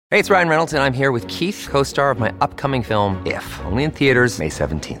Hey, it's Ryan Reynolds, and I'm here with Keith, co-star of my upcoming film, If, only in theaters May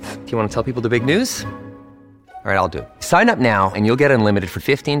 17th. Do you want to tell people the big news? All right, I'll do it. Sign up now and you'll get unlimited for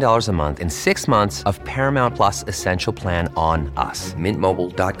 $15 a month and 6 months of Paramount Plus Essential Plan on us.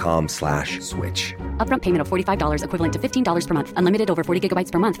 MintMobile.com/switch. Upfront payment of $45 equivalent to $15 per month. Unlimited over 40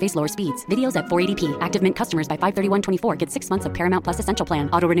 gigabytes per month. Face lower speeds. Videos at 480p. Active Mint customers by 531.24 get 6 months of Paramount Plus Essential Plan.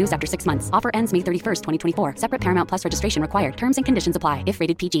 Auto renews after 6 months. Offer ends May 31st, 2024. Separate Paramount Plus registration required. Terms and conditions apply if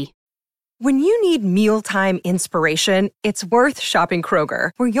rated PG. When you need mealtime inspiration, it's worth shopping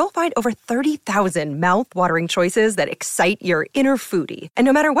Kroger, where you'll find over 30,000 mouth-watering choices that excite your inner foodie. And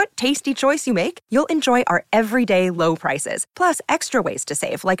no matter what tasty choice you make, you'll enjoy our everyday low prices, plus extra ways to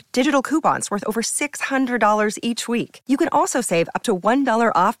save, like digital coupons worth over $600 each week. You can also save up to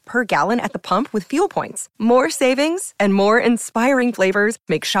 $1 off per gallon at the pump with fuel points. More savings and more inspiring flavors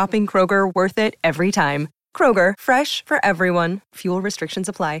make shopping Kroger worth it every time. Kroger, fresh for everyone. Fuel restrictions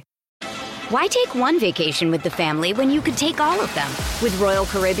apply. Why take one vacation with the family when you could take all of them? With Royal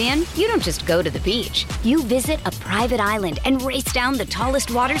Caribbean, you don't just go to the beach. You visit a private island and race down the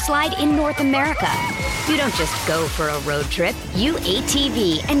tallest water slide in North America. You don't just go for a road trip. You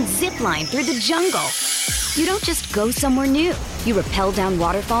ATV and zip line through the jungle. You don't just go somewhere new. You rappel down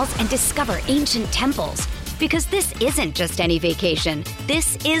waterfalls and discover ancient temples. Because this isn't just any vacation.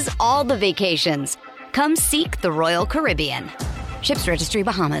 This is all the vacations. Come seek the Royal Caribbean. Ships Registry,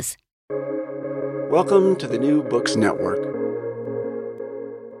 Bahamas. Welcome to the New Books Network.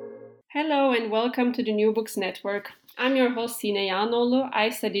 Hello and welcome to the New Books Network. I'm your host, Sine Janolo. I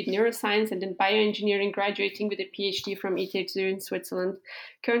studied neuroscience and then bioengineering, graduating with a PhD from ETH Zurich in Switzerland.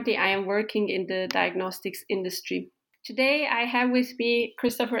 Currently, I am working in the diagnostics industry. Today, I have with me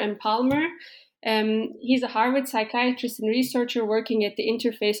Christopher M. Palmer. He's a Harvard psychiatrist and researcher working at the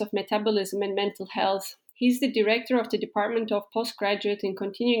interface of metabolism and mental health. He's the director of the Department of Postgraduate and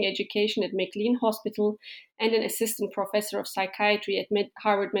Continuing Education at McLean Hospital and an assistant professor of psychiatry at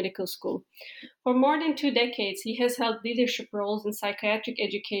Harvard Medical School. For more than 2 decades, he has held leadership roles in psychiatric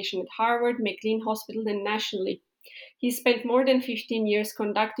education at Harvard, McLean Hospital, and nationally. He spent more than 15 years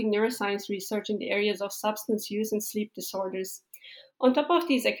conducting neuroscience research in the areas of substance use and sleep disorders. On top of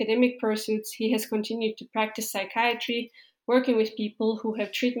these academic pursuits, he has continued to practice psychiatry, working with people who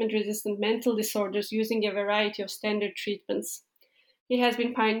have treatment-resistant mental disorders using a variety of standard treatments. He has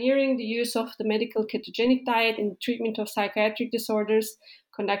been pioneering the use of the medical ketogenic diet in the treatment of psychiatric disorders,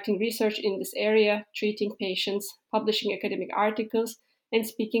 conducting research in this area, treating patients, publishing academic articles, and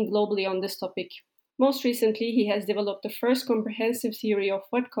speaking globally on this topic. Most recently, he has developed the first comprehensive theory of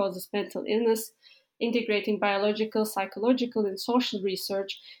what causes mental illness, integrating biological, psychological, and social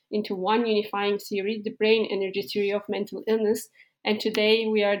research into one unifying theory, the brain energy theory of mental illness. And today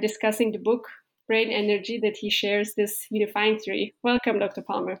we are discussing the book, Brain Energy, that he shares this unifying theory. Welcome, Dr.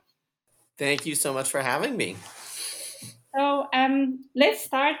 Palmer. Thank you so much for having me. So let's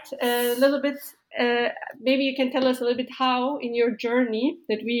start a little bit. Maybe you can tell us a little bit how, in your journey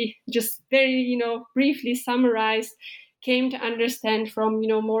that we just very, briefly summarized, came to understand from,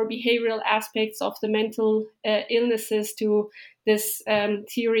 more behavioral aspects of the mental illnesses to this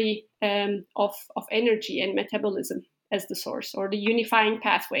theory of energy and metabolism as the source, or the unifying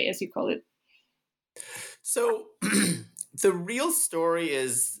pathway, as you call it. So the real story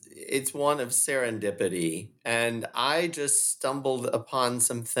is it's one of serendipity. And I just stumbled upon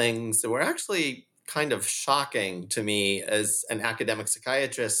some things that were actually kind of shocking to me as an academic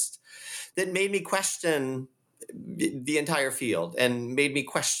psychiatrist that made me question the entire field and made me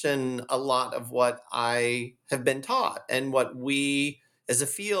question a lot of what I have been taught and what we as a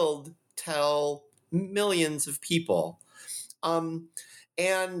field tell millions of people. And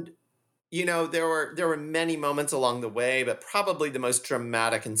there were many moments along the way, but probably the most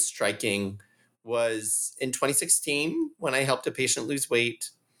dramatic and striking was in 2016 when I helped a patient lose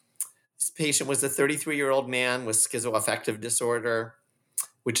weight. This patient was a 33-year-old man with schizoaffective disorder,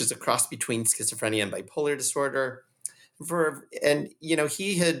 which is a cross between schizophrenia and bipolar disorder.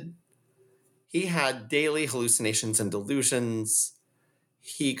 He had daily hallucinations and delusions.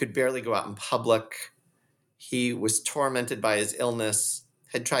 He could barely go out in public. He was tormented by his illness,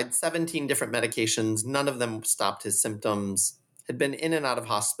 had tried 17 different medications. None of them stopped his symptoms, had been in and out of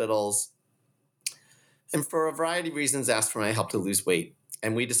hospitals, and for a variety of reasons asked for my help to lose weight.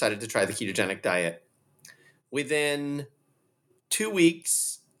 And we decided to try the ketogenic diet. Within 2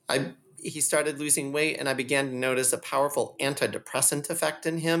 weeks, he started losing weight, and I began to notice a powerful antidepressant effect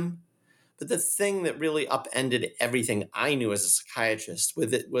in him. But the thing that really upended everything I knew as a psychiatrist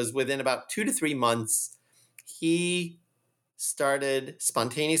was within about 2 to 3 months, he started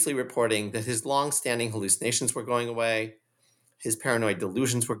spontaneously reporting that his long-standing hallucinations were going away. His paranoid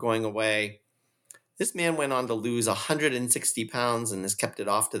delusions were going away. This man went on to lose 160 pounds and has kept it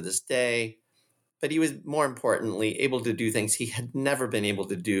off to this day. But he was, more importantly, able to do things he had never been able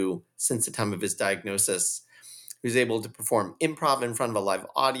to do since the time of his diagnosis. He was able to perform improv in front of a live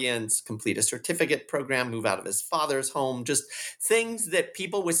audience, complete a certificate program, move out of his father's home, just things that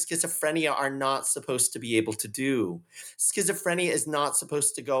people with schizophrenia are not supposed to be able to do. Schizophrenia is not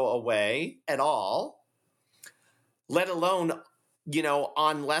supposed to go away at all, let alone,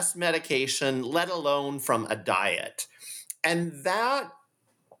 on less medication, let alone from a diet. And that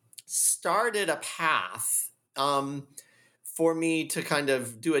started a path for me to kind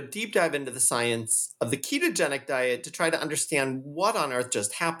of do a deep dive into the science of the ketogenic diet to try to understand what on earth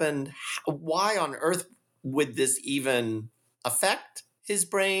just happened. Why on earth would this even affect his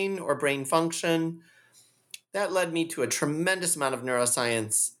brain or brain function? That led me to a tremendous amount of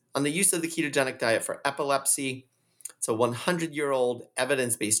neuroscience on the use of the ketogenic diet for epilepsy. It's a 100-year-old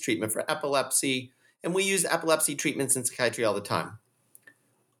evidence-based treatment for epilepsy, and we use epilepsy treatments in psychiatry all the time.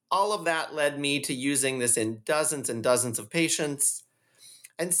 All of that led me to using this in dozens and dozens of patients,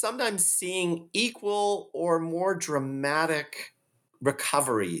 and sometimes seeing equal or more dramatic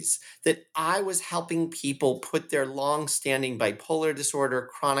recoveries that I was helping people put their long-standing bipolar disorder,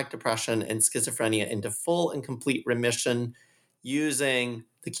 chronic depression, and schizophrenia into full and complete remission using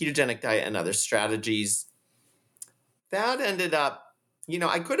the ketogenic diet and other strategies. That ended up,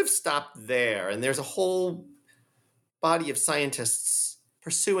 I could have stopped there, and there's a whole body of scientists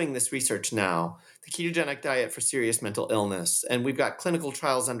pursuing this research now, the ketogenic diet for serious mental illness. And we've got clinical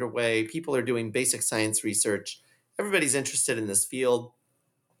trials underway. People are doing basic science research. Everybody's interested in this field.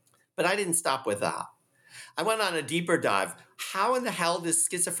 But I didn't stop with that. I went on a deeper dive. How in the hell does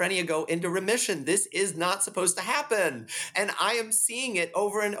schizophrenia go into remission? This is not supposed to happen. And I am seeing it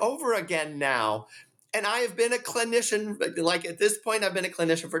over and over again now. And I have been a clinician, like at this point, I've been a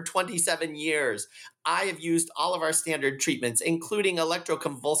clinician for 27 years. I have used all of our standard treatments, including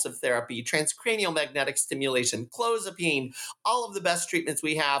electroconvulsive therapy, transcranial magnetic stimulation, clozapine, all of the best treatments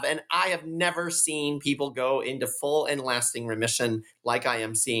we have. And I have never seen people go into full and lasting remission like I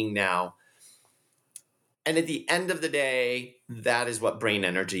am seeing now. And at the end of the day, that is what brain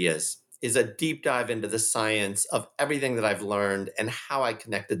energy is a deep dive into the science of everything that I've learned and how I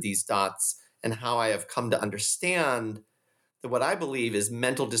connected these dots and how I have come to understand that what I believe is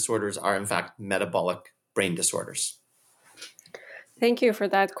mental disorders are, in fact, metabolic brain disorders. Thank you for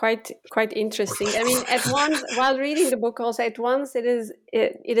that. Quite interesting. I mean, at once, while reading the book, also at once it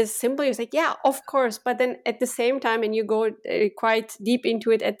is simple. You say, yeah, of course. But then at the same time, and you go quite deep into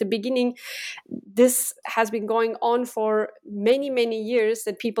it at the beginning, this has been going on for many, many years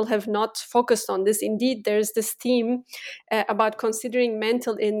that people have not focused on this. Indeed, there's this theme about considering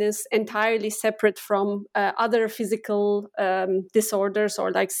mental illness entirely separate from other physical disorders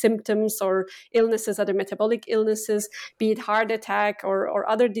or like symptoms or illnesses, other metabolic illnesses, be it heart attack or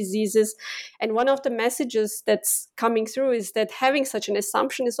other diseases. And one of the messages that's coming through is that having such an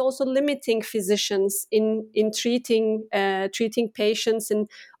assumption is also limiting physicians in treating patients and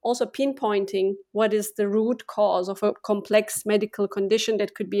also pinpointing what is the root cause of a complex medical condition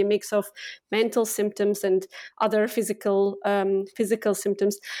that could be a mix of mental symptoms and other physical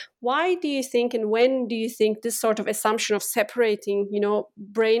symptoms. Why do you think, and when do you think this sort of assumption of separating,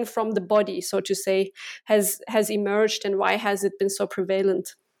 brain from the body, so to say, has emerged, and why has it been so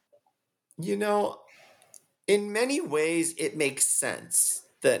prevalent? In many ways, it makes sense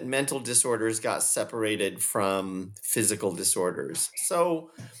that mental disorders got separated from physical disorders. So,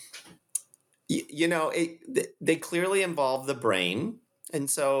 they clearly involve the brain. And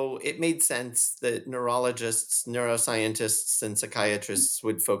so it made sense that neurologists, neuroscientists, and psychiatrists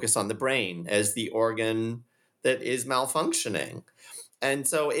would focus on the brain as the organ that is malfunctioning. And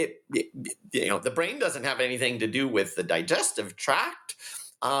so the brain doesn't have anything to do with the digestive tract,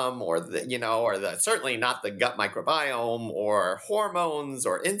 or certainly not the gut microbiome or hormones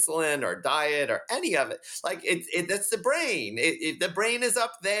or insulin or diet or any of it. Like that's the brain. The brain is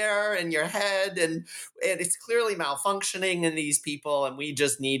up there in your head, and it's clearly malfunctioning in these people. And we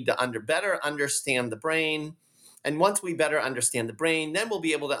just need to better understand the brain. And once we better understand the brain, then we'll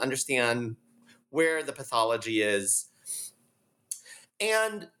be able to understand where the pathology is.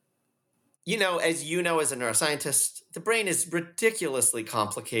 And as a neuroscientist, the brain is ridiculously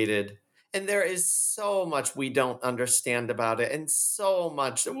complicated, and there is so much we don't understand about it, and so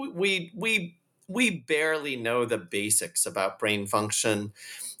much we barely know the basics about brain function.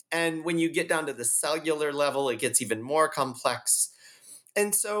 And when you get down to the cellular level, it gets even more complex.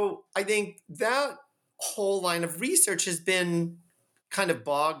 And so I think that whole line of research has been kind of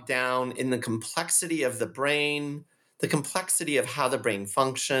bogged down in the complexity of the brain, the complexity of how the brain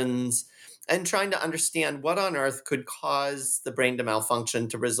functions, and trying to understand what on earth could cause the brain to malfunction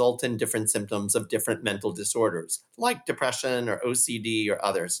to result in different symptoms of different mental disorders, like depression or OCD or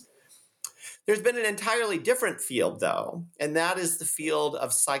others. There's been an entirely different field, though, and that is the field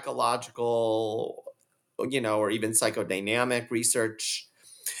of psychological, or even psychodynamic research,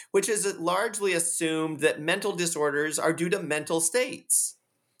 which has largely assumed that mental disorders are due to mental states.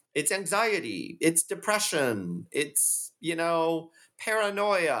 It's anxiety, it's depression, it's,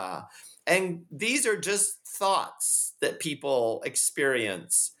 paranoia. And these are just thoughts that people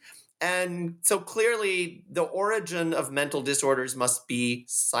experience. And so clearly the origin of mental disorders must be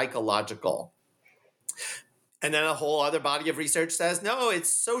psychological. And then a whole other body of research says, no,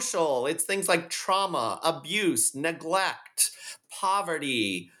 it's social. It's things like trauma, abuse, neglect,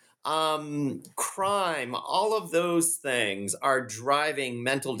 poverty, crime. All of those things are driving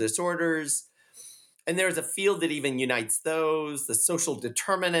mental disorders. And there's a field that even unites those, the social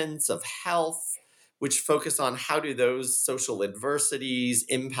determinants of health, which focus on how do those social adversities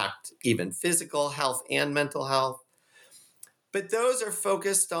impact even physical health and mental health. But those are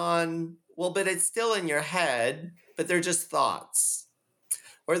focused on, but it's still in your head, but they're just thoughts,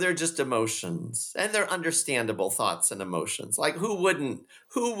 or they're just emotions, and they're understandable thoughts and emotions. Like who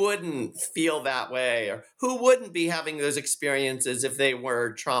wouldn't feel that way, or who wouldn't be having those experiences if they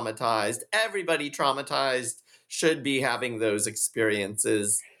were traumatized? Everybody traumatized should be having those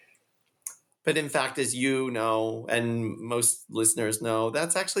experiences. But in fact, as you know, and most listeners know,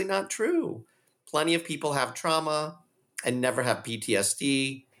 that's actually not true. Plenty of people have trauma and never have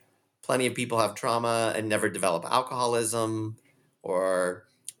PTSD. Plenty of people have trauma and never develop alcoholism or,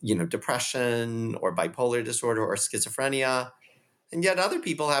 depression or bipolar disorder or schizophrenia. And yet other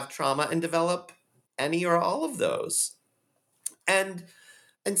people have trauma and develop any or all of those. And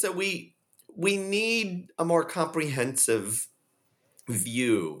so we need a more comprehensive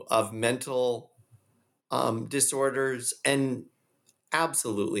view of mental disorders. And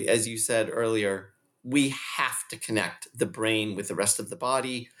absolutely, as you said earlier, we have to connect the brain with the rest of the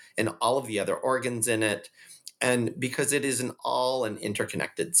body and all of the other organs in it, and because it is an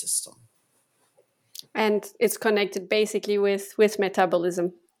interconnected system. And it's connected basically with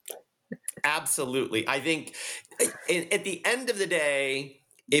metabolism. Absolutely. I think at the end of the day,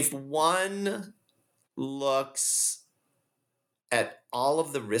 if one looks at all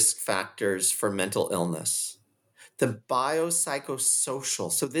of the risk factors for mental illness, the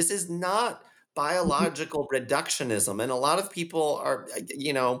biopsychosocial, so this is not biological reductionism. And a lot of people are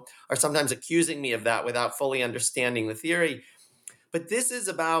sometimes accusing me of that without fully understanding the theory. But this is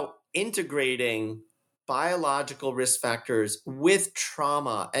about integrating biological risk factors with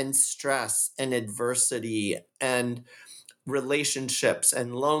trauma and stress and adversity and relationships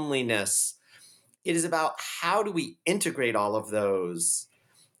and loneliness. It is about how do we integrate all of those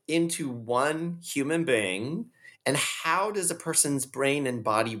into one human being, and how does a person's brain and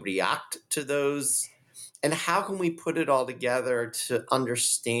body react to those, and how can we put it all together to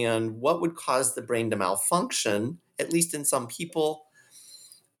understand what would cause the brain to malfunction, at least in some people,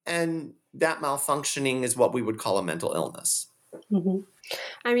 and that malfunctioning is what we would call a mental illness. Mm-hmm.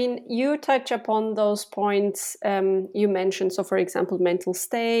 I mean, you touch upon those points you mentioned. So, for example, mental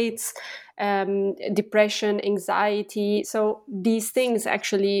states, depression, anxiety. So these things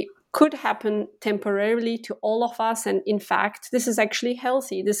actually could happen temporarily to all of us. And in fact, this is actually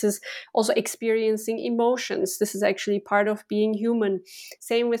healthy. This is also experiencing emotions. This is actually part of being human.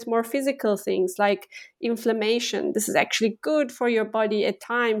 Same with more physical things like inflammation. This is actually good for your body at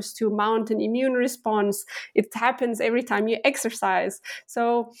times to mount an immune response. It happens every time you exercise.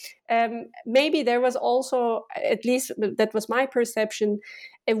 So maybe there was also, at least that was my perception,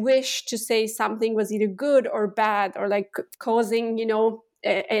 a wish to say something was either good or bad, or like causing,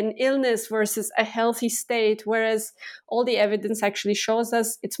 an illness versus a healthy state, whereas all the evidence actually shows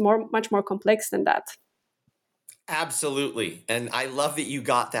us it's much more complex than that. Absolutely. And I love that you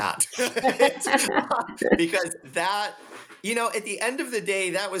got that. Because that, at the end of the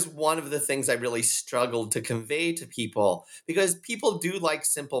day, that was one of the things I really struggled to convey to people, because people do like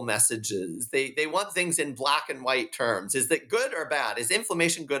simple messages. They want things in black and white terms. Is that good or bad? Is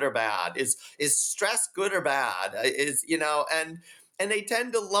inflammation good or bad? Is stress good or bad? And they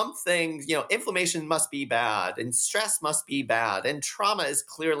tend to lump things, inflammation must be bad, and stress must be bad, and trauma is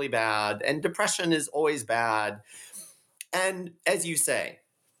clearly bad, and depression is always bad. And as you say,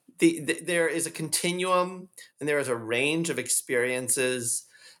 there is a continuum, and there is a range of experiences.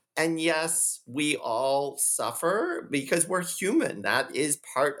 And yes, we all suffer because we're human. That is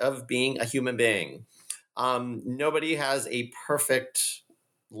part of being a human being. Nobody has a perfect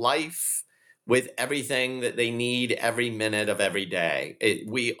life with everything that they need every minute of every day.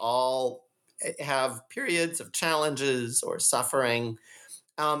 We all have periods of challenges or suffering,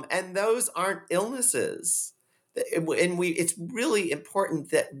 and those aren't illnesses. And it's really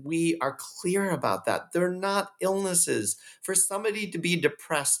important that we are clear about that. They're not illnesses. For somebody to be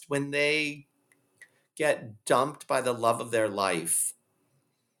depressed when they get dumped by the love of their life,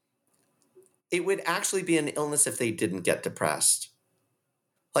 it would actually be an illness if they didn't get depressed.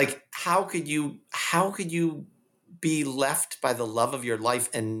 Like, how could you be left by the love of your life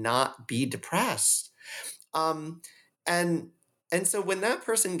and not be depressed? And so when that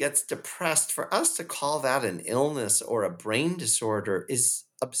person gets depressed, for us to call that an illness or a brain disorder is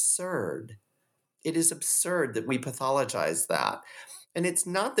absurd. It is absurd that we pathologize that. And it's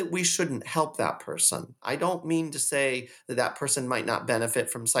not that we shouldn't help that person. I don't mean to say that that person might not benefit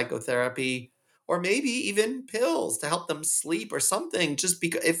from psychotherapy or maybe even pills to help them sleep or something, just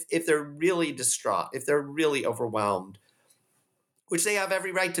because if they're really distraught, if they're really overwhelmed, which they have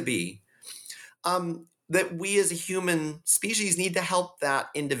every right to be, that we as a human species need to help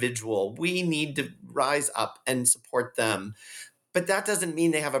that individual. We need to rise up and support them. But that doesn't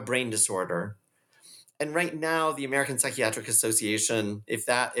mean they have a brain disorder. And right now, the American Psychiatric Association, if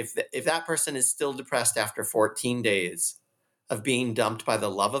that person is still depressed after 14 days of being dumped by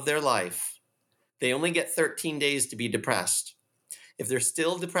the love of their life, they only get 13 days to be depressed. If they're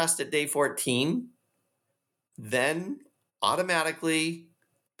still depressed at day 14, then automatically,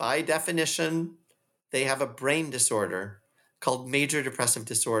 by definition, they have a brain disorder called major depressive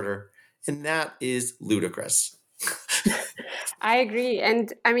disorder. And that is ludicrous. I agree.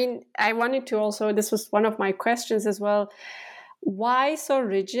 And I mean, I wanted to also, this was one of my questions as well. Why so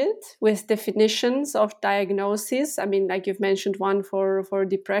rigid with definitions of diagnosis? I mean, like you've mentioned one for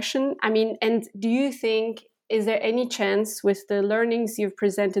depression. I mean, and do you think, is there any chance with the learnings you've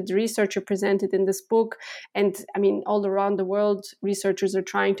presented, the research you presented in this book, and I mean, all around the world, researchers are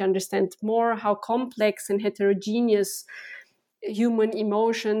trying to understand more how complex and heterogeneous human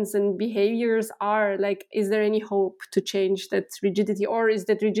emotions and behaviors are? Like, is there any hope to change that rigidity, or is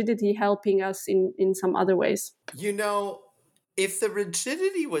that rigidity helping us in some other ways? You know, if the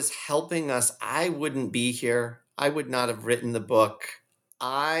rigidity was helping us, I wouldn't be here. I would not have written the book.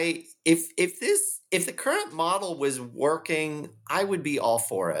 If the current model was working, I would be all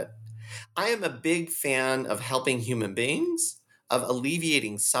for it. I am a big fan of helping human beings, of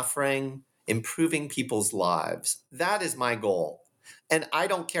alleviating suffering, improving people's lives. That is my goal. And I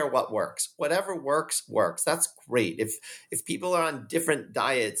don't care what works. Whatever works, works. That's great. If people are on different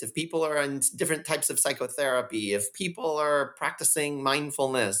diets, if people are on different types of psychotherapy, if people are practicing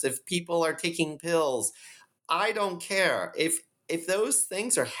mindfulness, if people are taking pills, I don't care. If those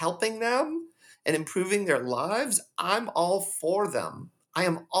things are helping them and improving their lives, I'm all for them. I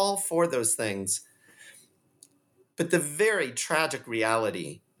am all for those things. But the very tragic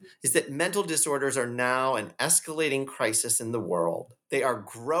reality is that mental disorders are now an escalating crisis in the world. They are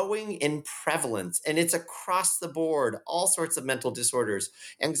growing in prevalence, and it's across the board, all sorts of mental disorders,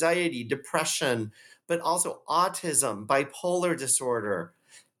 anxiety, depression, but also autism, bipolar disorder,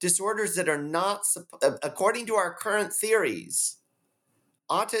 disorders that are not, according to our current theories,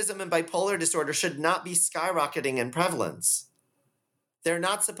 autism and bipolar disorder should not be skyrocketing in prevalence. They're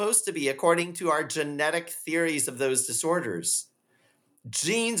not supposed to be, according to our genetic theories of those disorders.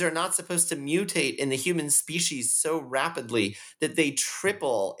 Genes are not supposed to mutate in the human species so rapidly that they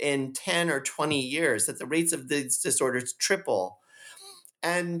triple in 10 or 20 years, that the rates of these disorders triple.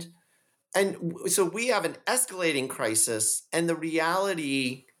 And so we have an escalating crisis, and the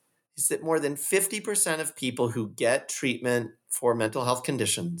reality is that more than 50% of people who get treatment for mental health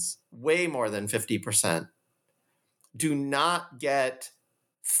conditions, way more than 50%, do not get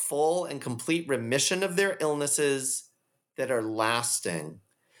full and complete remission of their illnesses that are lasting.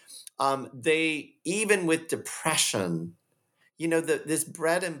 They, even with depression, this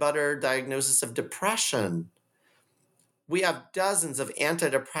bread and butter diagnosis of depression, we have dozens of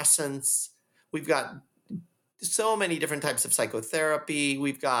antidepressants. We've got so many different types of psychotherapy.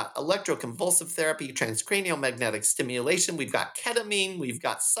 We've got electroconvulsive therapy, transcranial magnetic stimulation. We've got ketamine. We've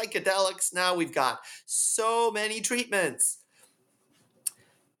got psychedelics now. We've got so many treatments.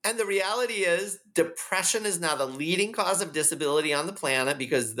 And the reality is, depression is now the leading cause of disability on the planet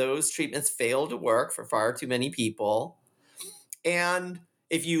because those treatments fail to work for far too many people. And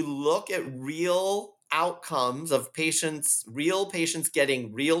if you look at real outcomes of real patients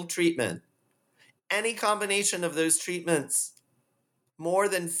getting real treatment, any combination of those treatments, more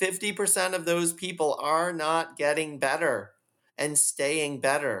than 50% of those people are not getting better and staying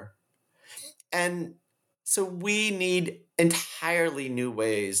better. And So we need entirely new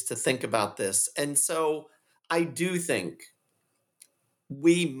ways to think about this. And so I do think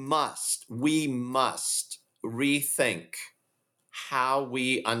we must rethink how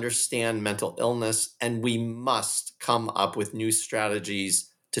we understand mental illness, and we must come up with new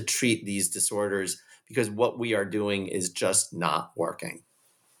strategies to treat these disorders, because what we are doing is just not working.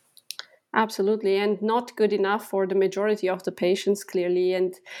 Absolutely, and not good enough for the majority of the patients, clearly.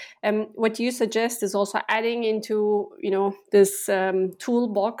 And what you suggest is also adding into, this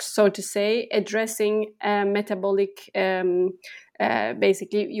toolbox, so to say, addressing metabolic.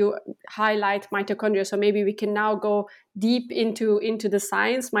 Basically, you highlight mitochondria. So maybe we can now go deep into the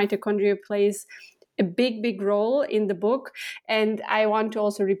science. Mitochondria plays a big role in the book. And I want to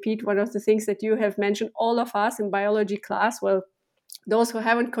also repeat one of the things that you have mentioned. All of us in biology class, well, those who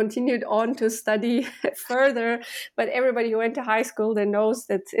haven't continued on to study further, but everybody who went to high school, then knows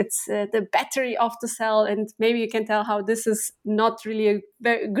that it's the battery of the cell. And maybe you can tell how this is not really a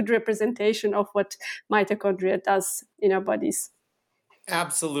very good representation of what mitochondria does in our bodies.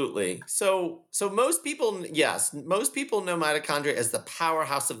 Absolutely. So most people know mitochondria as the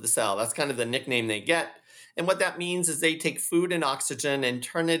powerhouse of the cell. That's kind of the nickname they get. And what that means is they take food and oxygen and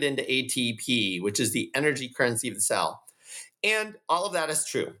turn it into ATP, which is the energy currency of the cell. And all of that is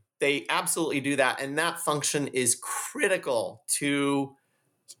true. They absolutely do that. And that function is critical to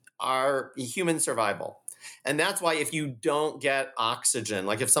our human survival. And that's why if you don't get oxygen,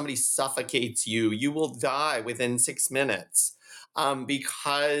 like if somebody suffocates you, you will die within 6 minutes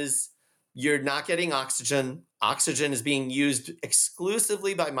because you're not getting oxygen. Oxygen is being used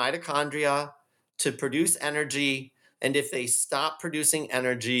exclusively by mitochondria to produce energy. And if they stop producing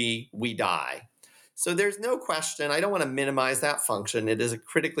energy, we die. So there's no question. I don't want to minimize that function. It is a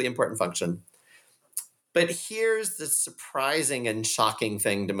critically important function. But here's the surprising and shocking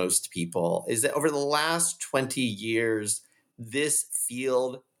thing to most people is that over the last 20 years, this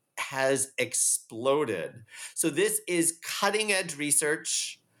field has exploded. So this is cutting edge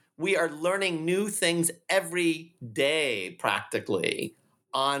research. We are learning new things every day, practically,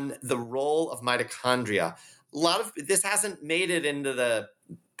 on the role of mitochondria. A lot of this hasn't made it into the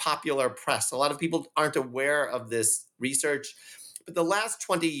popular press. A lot of people aren't aware of this research, but the last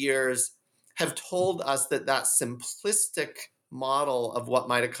 20 years have told us that simplistic model of what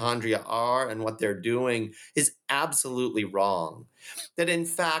mitochondria are and what they're doing is absolutely wrong. That in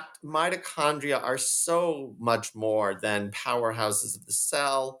fact, mitochondria are so much more than powerhouses of the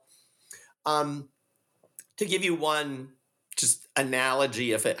cell. To give you one just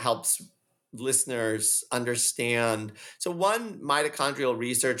analogy, if it helps listeners understand. So one mitochondrial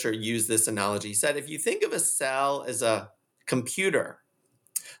researcher used this analogy. He said, if you think of a cell as a computer,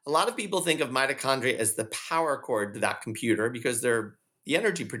 a lot of people think of mitochondria as the power cord to that computer because they're the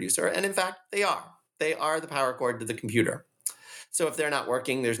energy producer. And in fact, they are. They are the power cord to the computer. So if they're not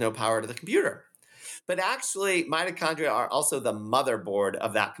working, there's no power to the computer. But actually, mitochondria are also the motherboard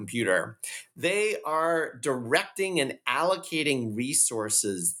of that computer. They are directing and allocating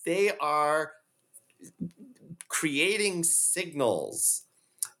resources. They are creating signals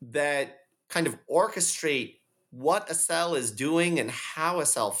that kind of orchestrate what a cell is doing and how a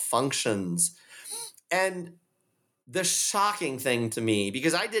cell functions. And the shocking thing to me,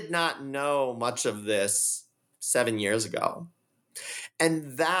 because I did not know much of this 7 years ago,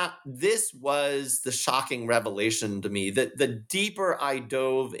 and that this was the shocking revelation to me, that the deeper I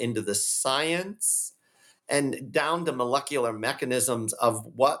dove into the science and down to molecular mechanisms of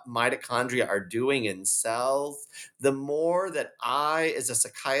what mitochondria are doing in cells, the more that I, as a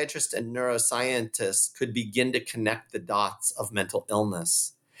psychiatrist and neuroscientist, could begin to connect the dots of mental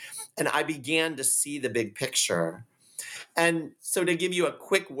illness. And I began to see the big picture. And so to give you a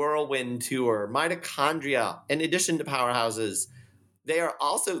quick whirlwind tour, mitochondria, in addition to powerhouses, they are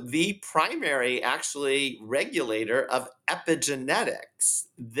also the primary, actually, regulator of epigenetics.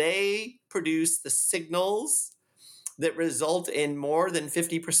 They produce the signals that result in more than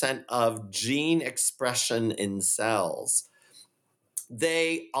 50% of gene expression in cells.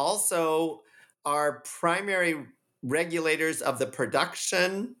 They also are primary regulators of the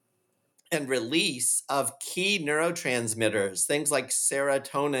production and release of key neurotransmitters, things like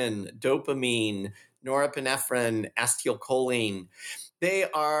serotonin, dopamine, norepinephrine, acetylcholine. They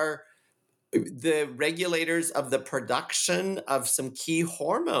are the regulators of the production of some key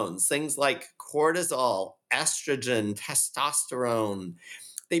hormones, things like cortisol, estrogen, testosterone.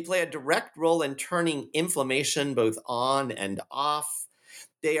 They play a direct role in turning inflammation both on and off.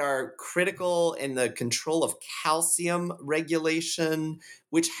 They are critical in the control of calcium regulation,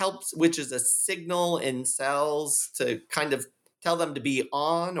 which is a signal in cells to kind of tell them to be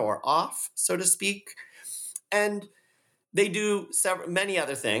on or off, so to speak. And they do many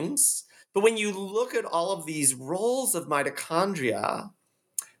other things. But when you look at all of these roles of mitochondria,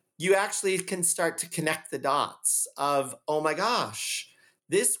 you actually can start to connect the dots of, oh my gosh,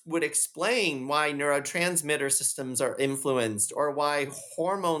 this would explain why neurotransmitter systems are influenced, or why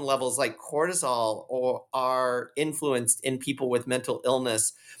hormone levels like cortisol are influenced in people with mental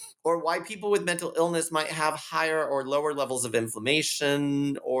illness, or why people with mental illness might have higher or lower levels of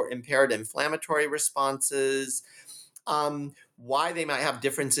inflammation or impaired inflammatory responses, why they might have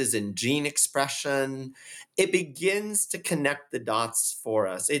differences in gene expression. It begins to connect the dots for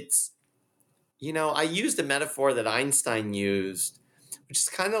us. I used a metaphor that Einstein used, which is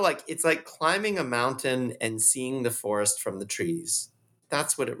kind of like, it's like climbing a mountain and seeing the forest from the trees.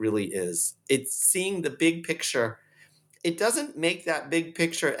 That's what it really is. It's seeing the big picture. It doesn't make that big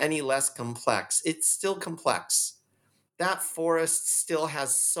picture any less complex. It's still complex. That forest still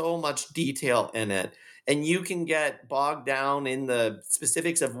has so much detail in it. And you can get bogged down in the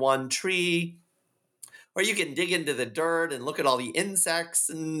specifics of one tree, or you can dig into the dirt and look at all the insects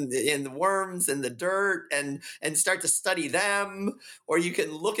and the worms in the dirt and start to study them. Or you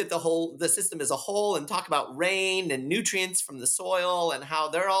can look at the system as a whole and talk about rain and nutrients from the soil and how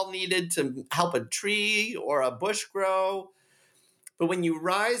they're all needed to help a tree or a bush grow. But when you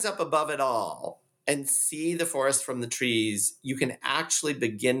rise up above it all and see the forest from the trees, you can actually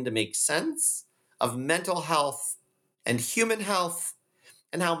begin to make sense of mental health and human health,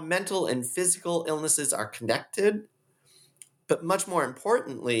 and how mental and physical illnesses are connected. But much more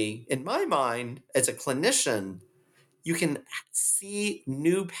importantly, in my mind, as a clinician, you can see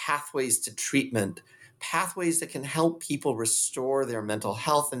new pathways to treatment, pathways that can help people restore their mental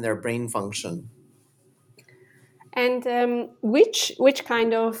health and their brain function. And which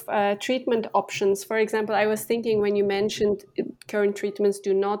kind of treatment options? For example, I was thinking when you mentioned current treatments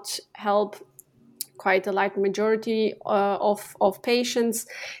do not help quite a large majority of patients.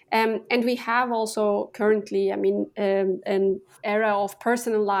 And we have also currently, an era of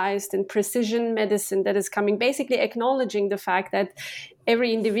personalized and precision medicine that is coming, basically acknowledging the fact that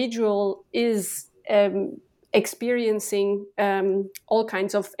every individual is experiencing all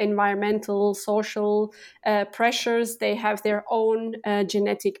kinds of environmental, social pressures. They have their own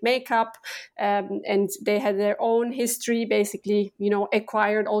genetic makeup, and they had their own history, basically,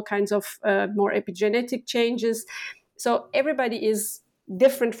 acquired all kinds of more epigenetic changes. So everybody is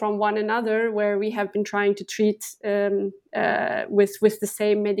different from one another, where we have been trying to treat with the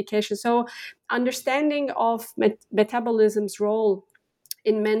same medication. So understanding of metabolism's role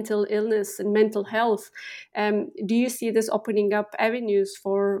in mental illness and mental health, do you see this opening up avenues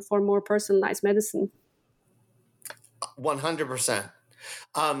for more personalized medicine? 100%.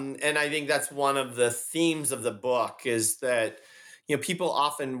 And I think that's one of the themes of the book, is that people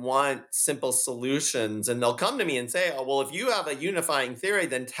often want simple solutions, and they'll come to me and say, oh, well, if you have a unifying theory,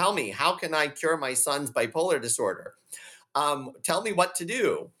 then tell me, how can I cure my son's bipolar disorder? Tell me what to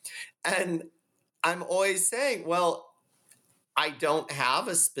do. And I'm always saying, well, I don't have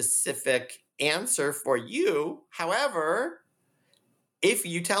a specific answer for you. However, if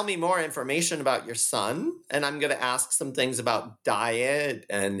you tell me more information about your son, and I'm going to ask some things about diet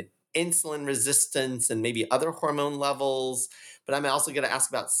and insulin resistance and maybe other hormone levels, but I'm also going to ask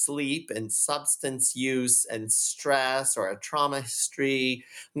about sleep and substance use and stress or a trauma history.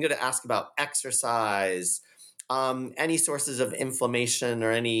 I'm going to ask about exercise, any sources of inflammation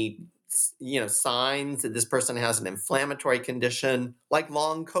or any signs that this person has an inflammatory condition like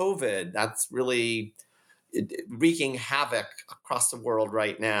long COVID. That's really wreaking havoc across the world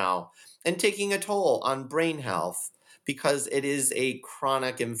right now and taking a toll on brain health, because it is a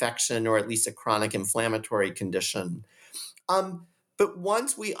chronic infection, or at least a chronic inflammatory condition. But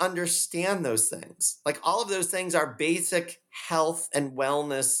once we understand those things, like all of those things are basic health and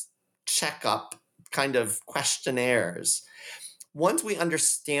wellness checkup kind of questionnaires. Once we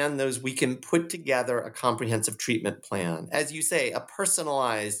understand those, we can put together a comprehensive treatment plan. As you say, a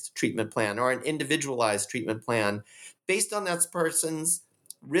personalized treatment plan or an individualized treatment plan based on that person's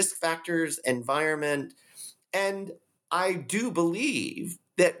risk factors, environment. And I do believe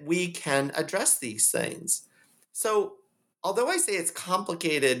that we can address these things. So, although I say it's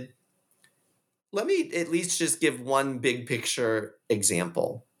complicated, let me at least just give one big picture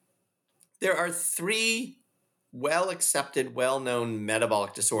example. There are 3 well-accepted, well-known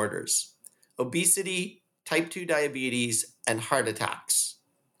metabolic disorders: obesity, type 2 diabetes, and heart attacks.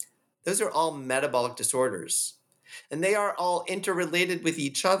 Those are all metabolic disorders, and they are all interrelated with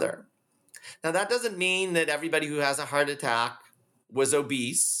each other. Now, that doesn't mean that everybody who has a heart attack was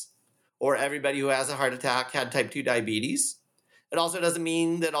obese, or everybody who has a heart attack had type 2 diabetes. It also doesn't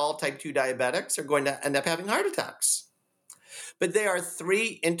mean that all type 2 diabetics are going to end up having heart attacks. But they are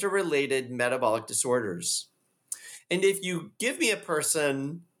three interrelated metabolic disorders. And if you give me a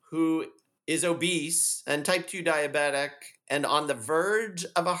person who is obese and type 2 diabetic and on the verge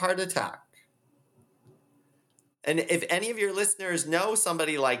of a heart attack, and if any of your listeners know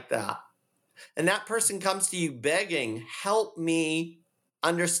somebody like that, and that person comes to you begging, help me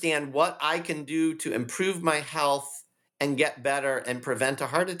understand what I can do to improve my health and get better and prevent a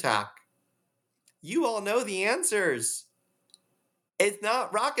heart attack, you all know the answers. It's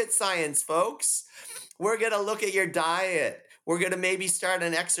not rocket science, folks. We're going to look at your diet. We're going to maybe start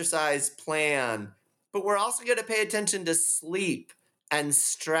an exercise plan, but we're also going to pay attention to sleep and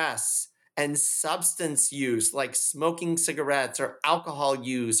stress and substance use, like smoking cigarettes or alcohol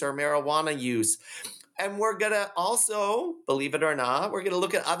use or marijuana use. And we're going to also, believe it or not, we're going to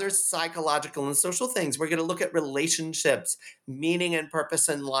look at other psychological and social things. We're going to look at relationships, meaning and purpose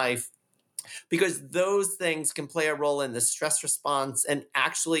in life, because those things can play a role in the stress response and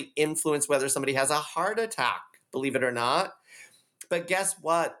actually influence whether somebody has a heart attack, believe it or not. But guess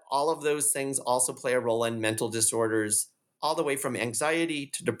what? All of those things also play a role in mental disorders, all the way from anxiety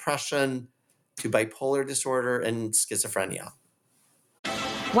to depression to bipolar disorder and schizophrenia.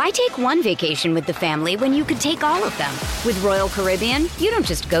 Why take one vacation with the family when you could take all of them? With Royal Caribbean, you don't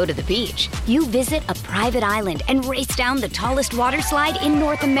just go to the beach. You visit a private island and race down the tallest water slide in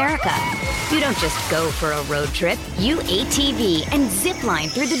North America. You don't just go for a road trip. You ATV and zip line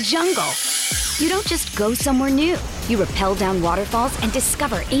through the jungle. You don't just go somewhere new. You rappel down waterfalls and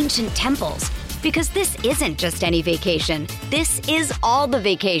discover ancient temples. Because this isn't just any vacation. This is all the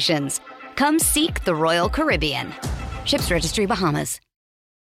vacations. Come seek the Royal Caribbean. Ships Registry, Bahamas.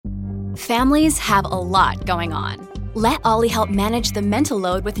 Families have a lot going on. Let Ollie help manage the mental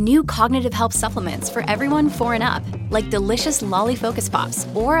load with new cognitive help supplements for everyone 4 and up, like delicious Lolly Focus Pops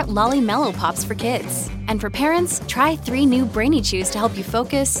or Lolly Mellow Pops for kids. And for parents, try 3 new Brainy Chews to help you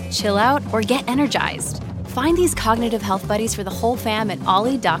focus, chill out, or get energized. Find these cognitive health buddies for the whole fam at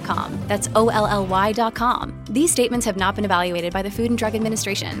ollie.com. That's OLLY.com. These statements have not been evaluated by the Food and Drug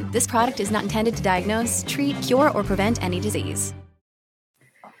Administration. This product is not intended to diagnose, treat, cure, or prevent any disease.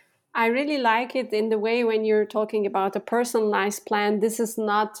 I really like it in the way when you're talking about a personalized plan. This is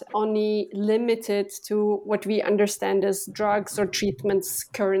not only limited to what we understand as drugs or treatments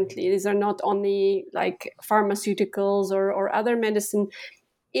currently. These are not only like pharmaceuticals or other medicine.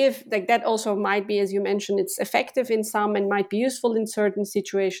 If like that also might be, as you mentioned, it's effective in some and might be useful in certain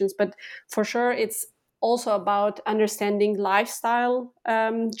situations, but for sure it's also about understanding lifestyle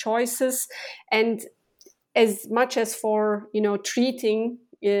choices, and as much as for treating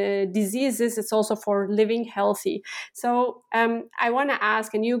diseases, it's also for living healthy. So I want to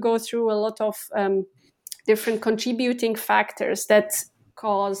ask, and you go through a lot of different contributing factors that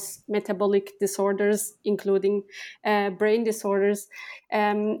cause metabolic disorders, including brain disorders.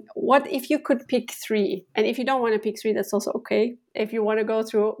 What if you could pick 3? And if you don't want to pick 3, that's also okay. If you want to go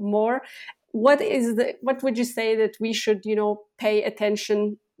through more, what would you say that we should pay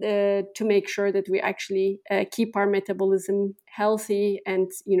attention to make sure that we actually keep our metabolism healthy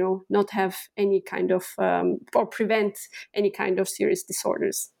and not have any kind of or prevent any kind of serious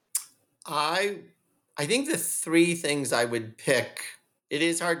disorders? I think the 3 things I would pick, it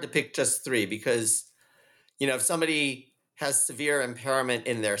is hard to pick just 3 because, if somebody has severe impairment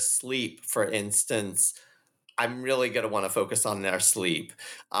in their sleep, for instance, I'm really going to want to focus on their sleep.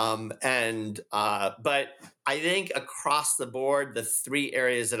 But I think across the board, the 3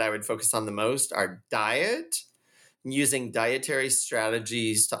 areas that I would focus on the most are diet, using dietary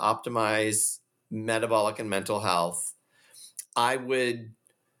strategies to optimize metabolic and mental health. I would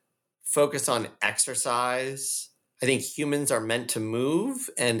focus on exercise. I think humans are meant to move,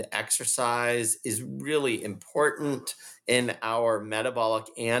 and exercise is really important in our metabolic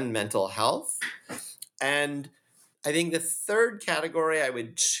and mental health. And I think the 3rd category I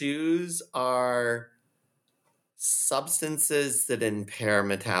would choose are substances that impair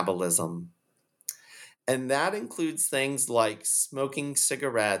metabolism. And that includes things like smoking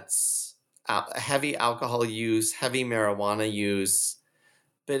cigarettes, heavy alcohol use, heavy marijuana use,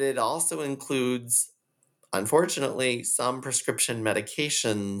 but it also includes, unfortunately, some prescription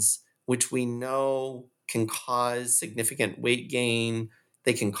medications, which we know can cause significant weight gain.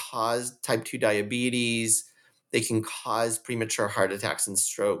 They can cause type 2 diabetes. They can cause premature heart attacks and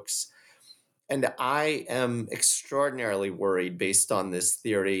strokes. And I am extraordinarily worried, based on this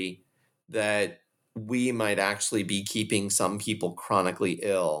theory, that we might actually be keeping some people chronically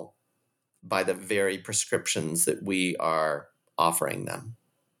ill by the very prescriptions that we are offering them.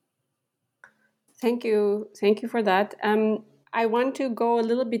 Thank you for that. I want to go a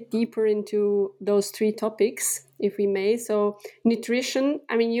little bit deeper into those three topics, if we may. So, nutrition.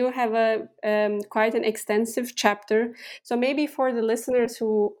 I mean, you have a quite an extensive chapter. So, maybe for the listeners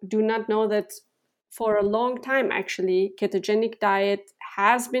who do not know that, for a long time, actually, ketogenic diet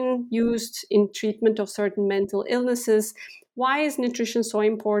has been used in treatment of certain mental illnesses. Why is nutrition so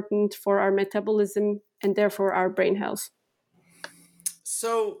important for our metabolism and therefore our brain health?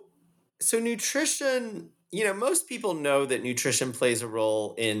 So nutrition, most people know that nutrition plays a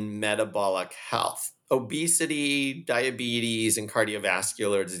role in metabolic health. Obesity, diabetes, and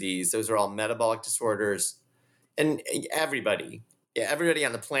cardiovascular disease, those are all metabolic disorders. And everybody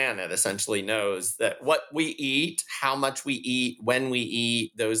on the planet essentially knows that what we eat, how much we eat, when we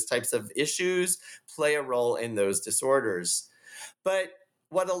eat, those types of issues play a role in those disorders. But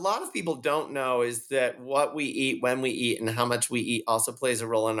what a lot of people don't know is that what we eat, when we eat, and how much we eat also plays a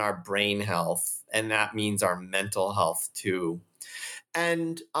role in our brain health. And that means our mental health too.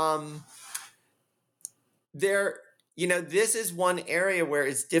 And this is one area where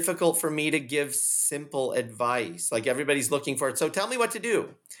it's difficult for me to give simple advice. Like everybody's looking for it. So tell me what to do.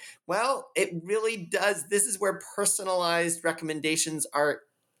 Well, it really does. This is where personalized recommendations are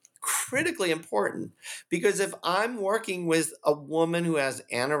critically important, because if I'm working with a woman who has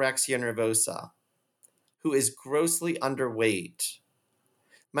anorexia nervosa, who is grossly underweight,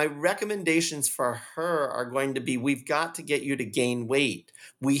 my recommendations for her are going to be, we've got to get you to gain weight.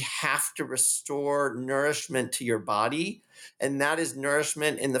 We have to restore nourishment to your body. And that is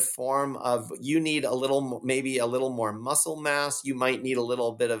nourishment in the form of, you need maybe a little more muscle mass. You might need a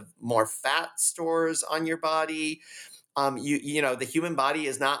little bit of more fat stores on your body. The human body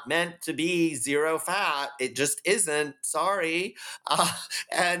is not meant to be zero fat. It just isn't. Sorry.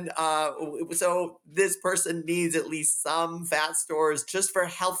 So this person needs at least some fat stores just for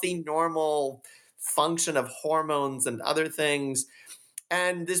healthy, normal function of hormones and other things.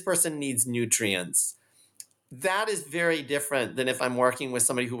 And this person needs nutrients. That is very different than if I'm working with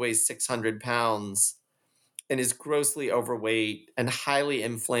somebody who weighs 600 pounds and is grossly overweight and highly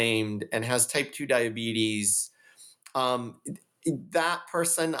inflamed and has type 2 diabetes. That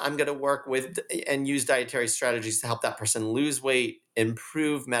person I'm going to work with and use dietary strategies to help that person lose weight,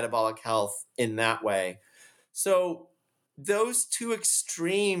 improve metabolic health in that way. So those two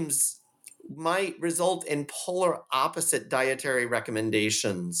extremes might result in polar opposite dietary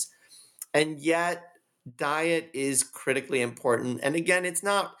recommendations. And yet diet is critically important. And again, it's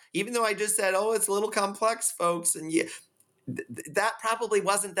not, even though I just said, it's a little complex, folks, and that probably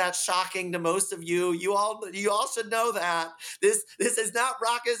wasn't that shocking to most of you. You all should know that this is not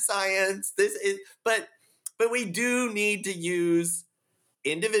rocket science. But we do need to use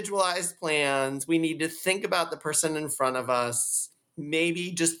individualized plans. We need to think about the person in front of us.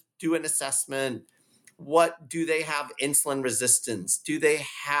 Maybe just do an assessment. What do they have? Insulin resistance? Do they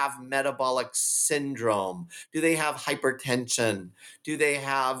have metabolic syndrome? Do they have hypertension? Do they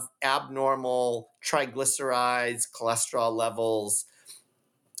have abnormal triglycerides, cholesterol levels?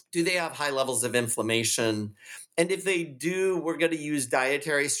 Do they have high levels of inflammation? And if they do, we're going to use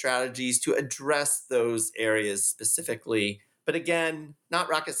dietary strategies to address those areas specifically. But again, not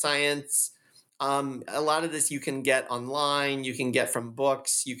rocket science. A lot of this you can get online. You can get from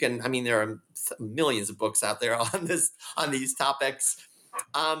books. There are millions of books out there on these topics.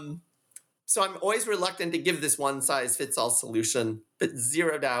 So I'm always reluctant to give this one-size-fits-all solution, but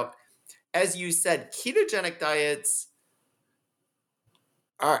zero doubt, as you said, ketogenic diets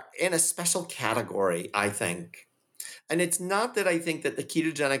are in a special category, I think. And it's not that I think that the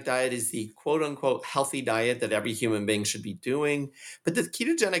ketogenic diet is the quote-unquote healthy diet that every human being should be doing, but the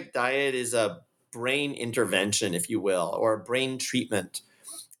ketogenic diet is a brain intervention, if you will, or a brain treatment.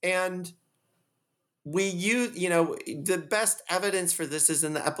 And we use, the best evidence for this is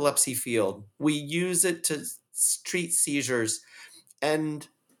in the epilepsy field. We use it to treat seizures, and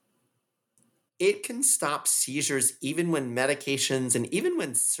it can stop seizures even when medications and even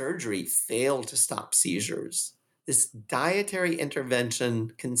when surgery fail to stop seizures. This dietary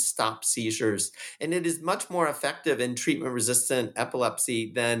intervention can stop seizures, and it is much more effective in treatment-resistant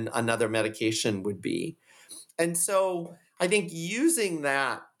epilepsy than another medication would be. And so I think using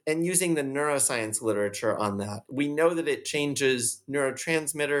that and using the neuroscience literature on that, we know that it changes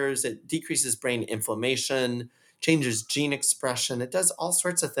neurotransmitters, it decreases brain inflammation, changes gene expression. It does all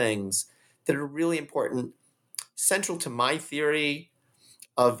sorts of things that are really important. Central to my theory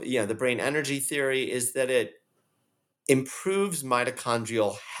of the brain energy theory is that it improves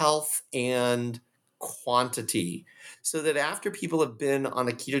mitochondrial health and quantity, so that after people have been on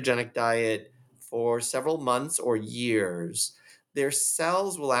a ketogenic diet for several months or years, their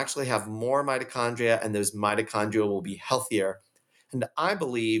cells will actually have more mitochondria, and those mitochondria will be healthier. And I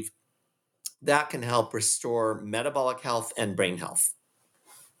believe that can help restore metabolic health and brain health.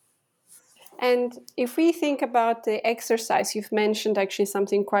 And if we think about the exercise, you've mentioned actually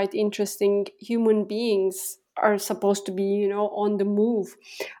something quite interesting. Human beings are supposed to be, on the move.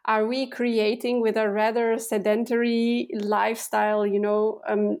 Are we creating with a rather sedentary lifestyle,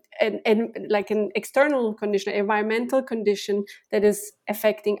 and like an external condition, environmental condition that is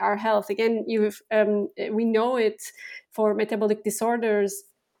affecting our health? Again, we know it for metabolic disorders,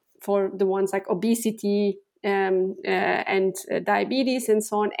 for the ones like obesity, and diabetes and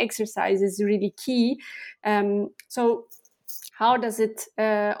so on. Exercise is really key. So how does it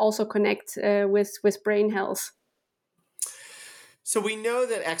also connect with brain health? So we know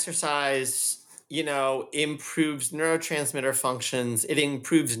that exercise, improves neurotransmitter functions. It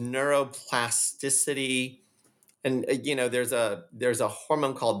improves neuroplasticity. And there's a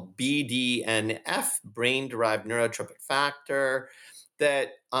hormone called BDNF, brain-derived neurotrophic factor, that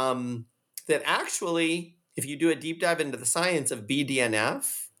actually, if you do a deep dive into the science of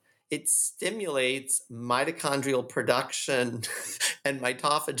BDNF, it stimulates mitochondrial production and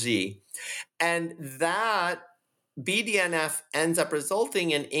mitophagy, and that BDNF ends up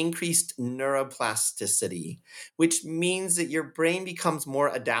resulting in increased neuroplasticity, which means that your brain becomes more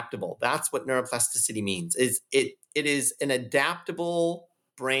adaptable. That's what neuroplasticity means. It is an adaptable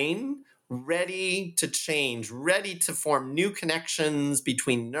brain, ready to change, ready to form new connections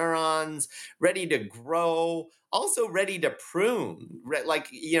between neurons, ready to grow, also ready to prune,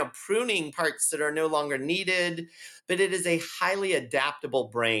 pruning parts that are no longer needed. But it is a highly adaptable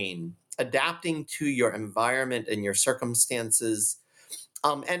brain, adapting to your environment and your circumstances,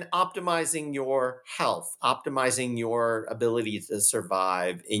 and optimizing your health, optimizing your ability to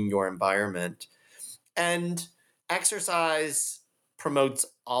survive in your environment. And exercise promotes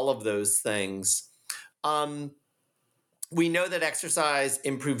all of those things. We know that exercise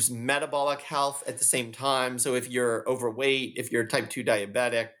improves metabolic health at the same time. So if you're overweight, if you're type 2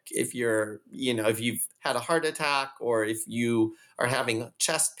 diabetic, if you've had a heart attack, or if you are having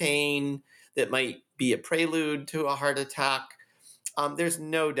chest pain that might be a prelude to a heart attack, there's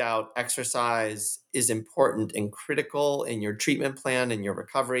no doubt exercise is important and critical in your treatment plan and your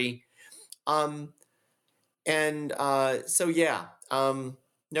recovery.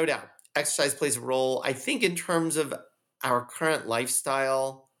 No doubt exercise plays a role. I think in terms of our current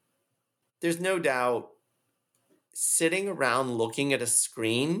lifestyle, there's no doubt sitting around looking at a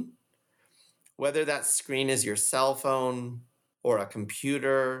screen, whether that screen is your cell phone or a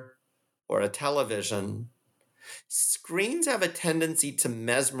computer or a television, screens have a tendency to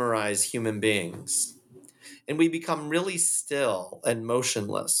mesmerize human beings, and we become really still and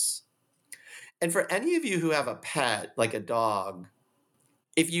motionless. And for any of you who have a pet, like a dog,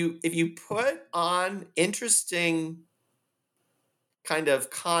 if you put on interesting kind of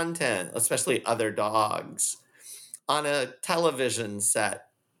content, especially other dogs, on a television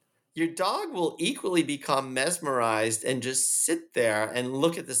set, your dog will equally become mesmerized and just sit there and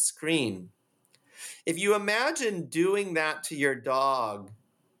look at the screen. If you imagine doing that to your dog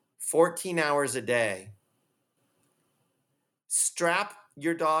 14 hours a day, strap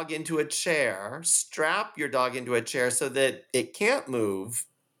your dog into a chair so that it can't move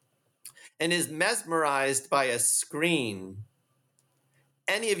and is mesmerized by a screen.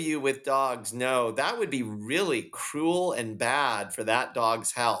 Any of you with dogs know that would be really cruel and bad for that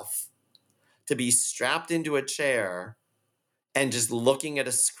dog's health, to be strapped into a chair and just looking at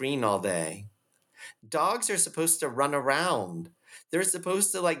a screen all day. Dogs are supposed to run around. They're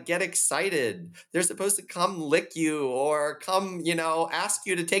supposed to get excited. They're supposed to come lick you or come, ask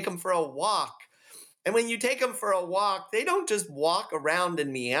you to take them for a walk. And when you take them for a walk, they don't just walk around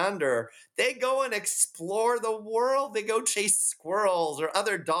and meander. They go and explore the world. They go chase squirrels or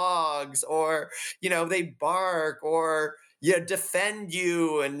other dogs, or, they bark or defend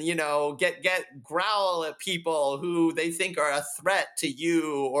you and, get growl at people who they think are a threat to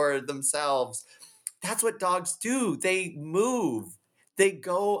you or themselves. That's what dogs do. They move. They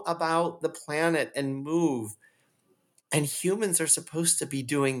go about the planet and move. And humans are supposed to be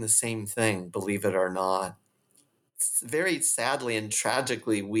doing the same thing, believe it or not. Very sadly and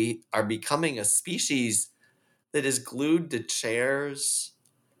tragically, we are becoming a species that is glued to chairs,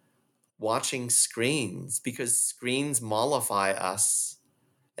 watching screens, because screens mollify us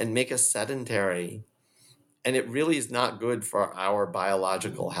and make us sedentary. And it really is not good for our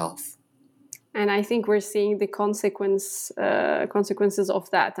biological health. And I think we're seeing the consequences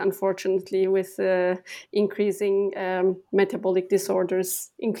of that, unfortunately, with increasing metabolic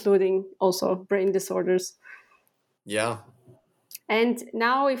disorders, including also brain disorders. Yeah. And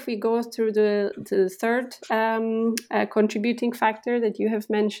now if we go through the third contributing factor that you have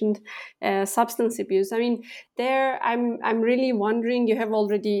mentioned, substance abuse. I mean, there I'm really wondering, you have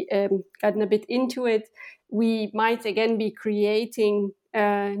already gotten a bit into it, we might again be creating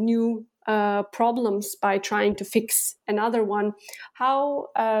new problems by trying to fix another one. How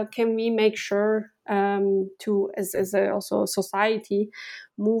can we make sure to, as a also society,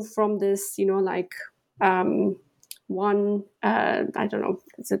 move from this, one, I don't know,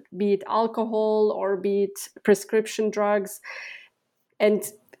 be it alcohol or be it prescription drugs, and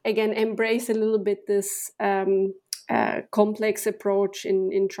again embrace a little bit this complex approach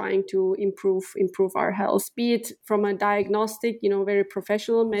in trying to improve our health, be it from a diagnostic, very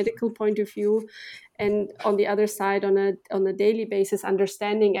professional medical point of view, and on the other side, on a daily basis,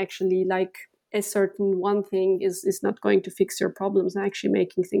 understanding actually like a certain one thing is not going to fix your problems and actually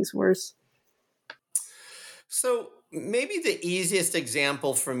making things worse. So maybe the easiest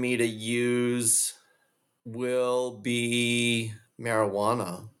example for me to use will be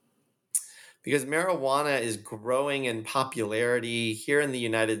marijuana, because marijuana is growing in popularity here in the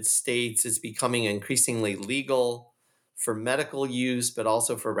United States. It's becoming increasingly legal for medical use, but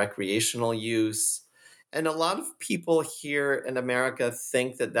also for recreational use. And a lot of people here in America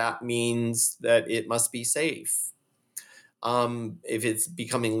think that that means that it must be safe. If it's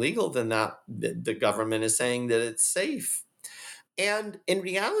becoming legal, then the government is saying that it's safe. And in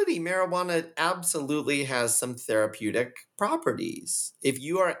reality, marijuana absolutely has some therapeutic properties. If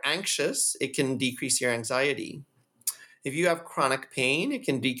you are anxious, it can decrease your anxiety. If you have chronic pain, it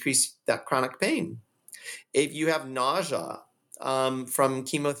can decrease that chronic pain. If you have nausea from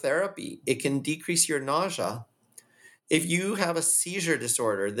chemotherapy, it can decrease your nausea. If you have a seizure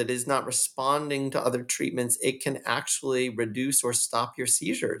disorder that is not responding to other treatments, it can actually reduce or stop your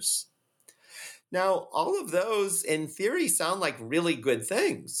seizures. Now, all of those in theory sound like really good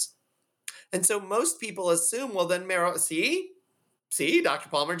things. And so most people assume, well, then see, Dr.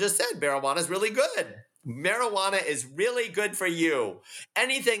 Palmer just said marijuana is really good. Marijuana is really good for you.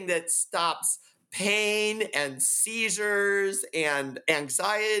 Anything that stops pain and seizures and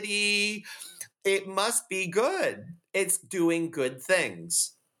anxiety, it must be good. It's doing good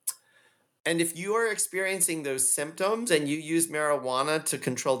things. And if you are experiencing those symptoms and you use marijuana to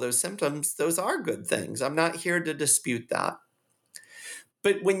control those symptoms, those are good things. I'm not here to dispute that.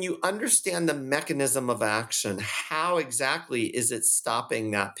 But when you understand the mechanism of action, how exactly is it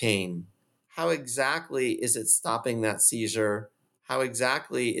stopping that pain? How exactly is it stopping that seizure? How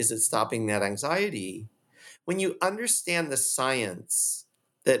exactly is it stopping that anxiety? When you understand the science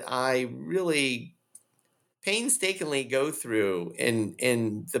that I really painstakingly go through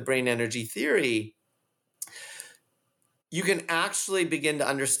in the brain energy theory, you can actually begin to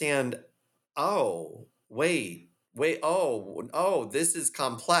understand, this is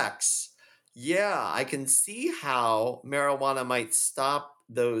complex. Yeah, I can see how marijuana might stop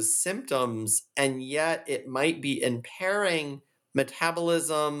those symptoms, and yet it might be impairing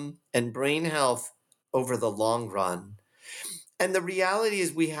metabolism and brain health over the long run. And the reality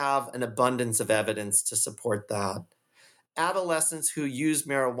is we have an abundance of evidence to support that. Adolescents who use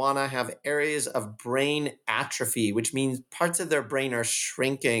marijuana have areas of brain atrophy, which means parts of their brain are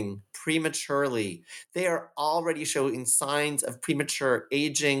shrinking prematurely. They are already showing signs of premature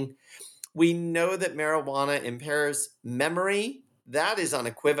aging. We know that marijuana impairs memory. That is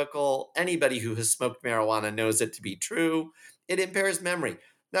unequivocal. Anybody who has smoked marijuana knows it to be true. It impairs memory.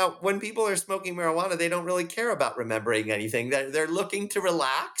 Now, when people are smoking marijuana, they don't really care about remembering anything. They're looking to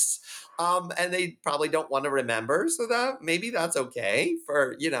relax, and they probably don't want to remember. So that maybe that's okay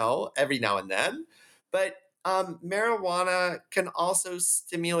for, every now and then. But marijuana can also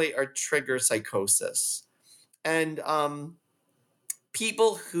stimulate or trigger psychosis. And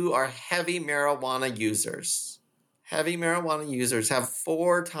people who are heavy marijuana users have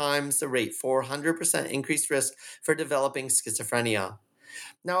 4 times the rate, 400% increased risk for developing schizophrenia.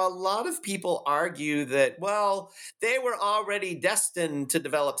 Now, a lot of people argue that, well, they were already destined to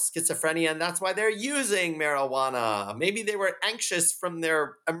develop schizophrenia, and that's why they're using marijuana. Maybe they were anxious from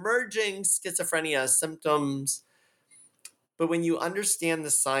their emerging schizophrenia symptoms. But when you understand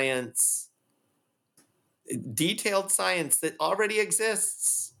the science, detailed science that already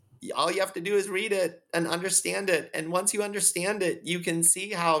exists, all you have to do is read it and understand it. And once you understand it, you can see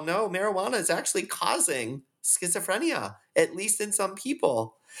how, no, marijuana is actually causing schizophrenia, at least in some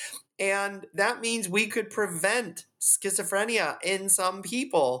people. And that means we could prevent schizophrenia in some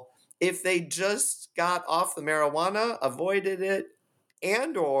people if they just got off the marijuana, avoided it,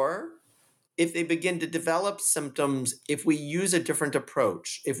 and or if they begin to develop symptoms, if we use a different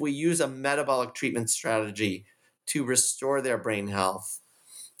approach, if we use a metabolic treatment strategy to restore their brain health,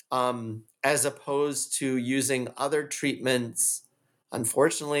 as opposed to using other treatments,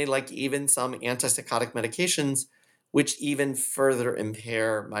 unfortunately, like even some antipsychotic medications, which even further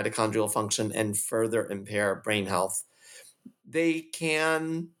impair mitochondrial function and further impair brain health. They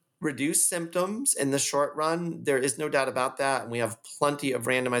can reduce symptoms in the short run. There is no doubt about that. And we have plenty of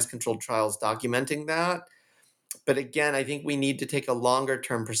randomized controlled trials documenting that. But again, I think we need to take a longer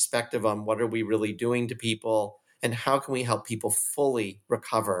term perspective on what are we really doing to people and how can we help people fully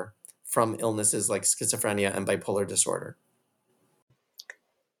recover from illnesses like schizophrenia and bipolar disorder.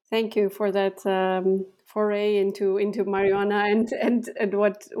 Thank you for that foray into marijuana and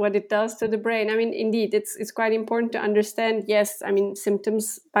what it does to the brain. I mean, indeed, it's quite important to understand. Yes, I mean,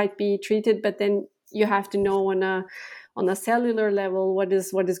 symptoms might be treated, but then you have to know on a cellular level what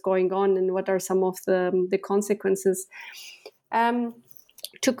is going on and what are some of the consequences.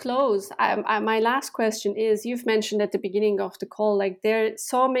 To close, my last question is: you've mentioned at the beginning of the call, like there are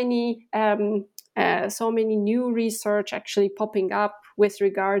so many new research actually popping up with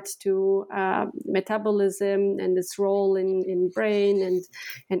regards to metabolism and its role in brain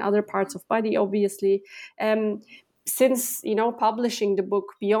and other parts of body, obviously. Since, publishing the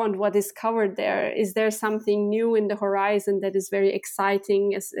book, beyond what is covered there, is there something new in the horizon that is very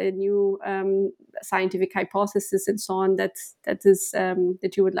exciting, as a new scientific hypothesis and so on that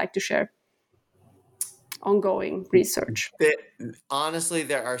you would like to share? Ongoing research. Honestly,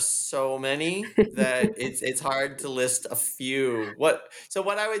 there are so many that it's hard to list a few. What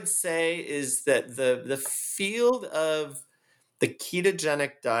I would say is that the field of the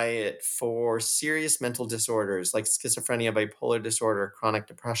ketogenic diet for serious mental disorders like schizophrenia, bipolar disorder, chronic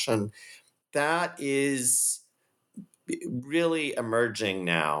depression, that is really emerging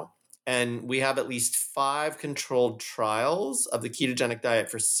now. And we have at least 5 controlled trials of the ketogenic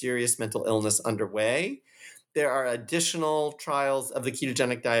diet for serious mental illness underway. There are additional trials of the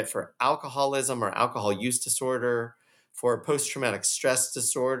ketogenic diet for alcoholism or alcohol use disorder, for post-traumatic stress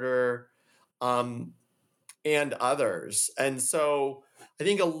disorder, and others. And so I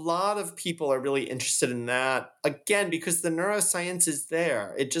think a lot of people are really interested in that, again, because the neuroscience is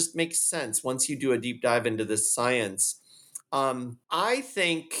there. It just makes sense once you do a deep dive into this science. I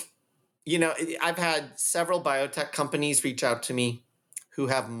think, I've had several biotech companies reach out to me who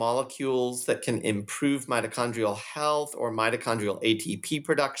have molecules that can improve mitochondrial health or mitochondrial ATP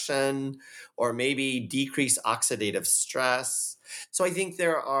production, or maybe decrease oxidative stress. So I think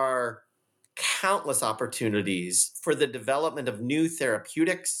there are countless opportunities for the development of new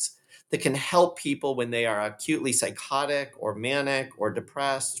therapeutics that can help people when they are acutely psychotic or manic or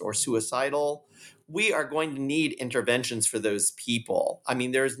depressed or suicidal. We are going to need interventions for those people. I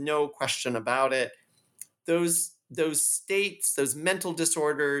mean, there's no question about it. Those states, those mental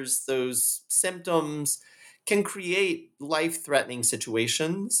disorders, those symptoms can create life-threatening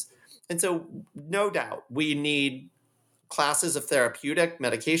situations. And so, no doubt, we need classes of therapeutic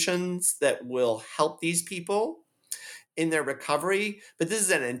medications that will help these people in their recovery. But this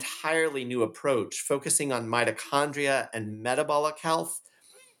is an entirely new approach, focusing on mitochondria and metabolic health,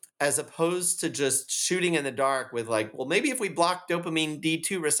 as opposed to just shooting in the dark with like, well, maybe if we block dopamine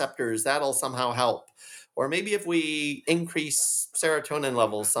D2 receptors, that'll somehow help. Or maybe if we increase serotonin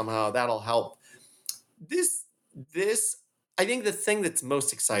levels somehow, that'll help. This, I think the thing that's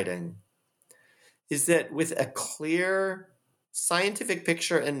most exciting is that with a clear scientific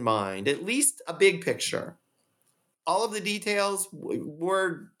picture in mind, at least a big picture, all of the details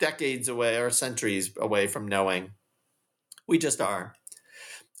we're decades away or centuries away from knowing. We just are.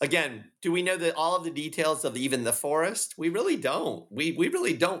 Again, do we know that all of the details of even the forest? We really don't. We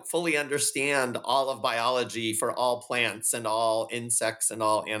really don't fully understand all of biology for all plants and all insects and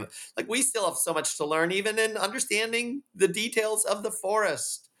all animals. Like, we still have so much to learn, even in understanding the details of the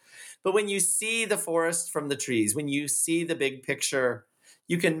forest. But when you see the forest from the trees, when you see the big picture,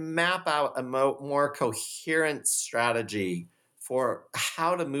 you can map out a more coherent strategy for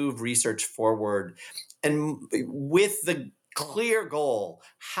how to move research forward. And with the clear goal,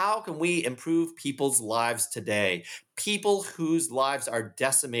 how can we improve people's lives today? People whose lives are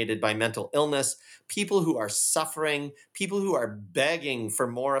decimated by mental illness, people who are suffering, people who are begging for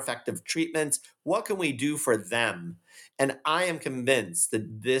more effective treatments. What can we do for them? And I am convinced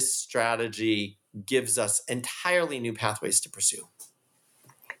that this strategy gives us entirely new pathways to pursue.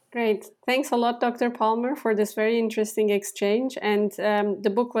 Great. Thanks a lot, Dr. Palmer, for this very interesting exchange. And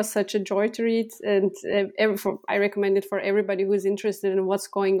the book was such a joy to read. And I recommend it for everybody who is interested in what's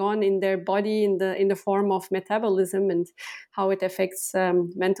going on in their body in the form of metabolism and how it affects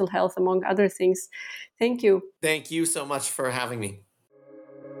mental health, among other things. Thank you. Thank you so much for having me.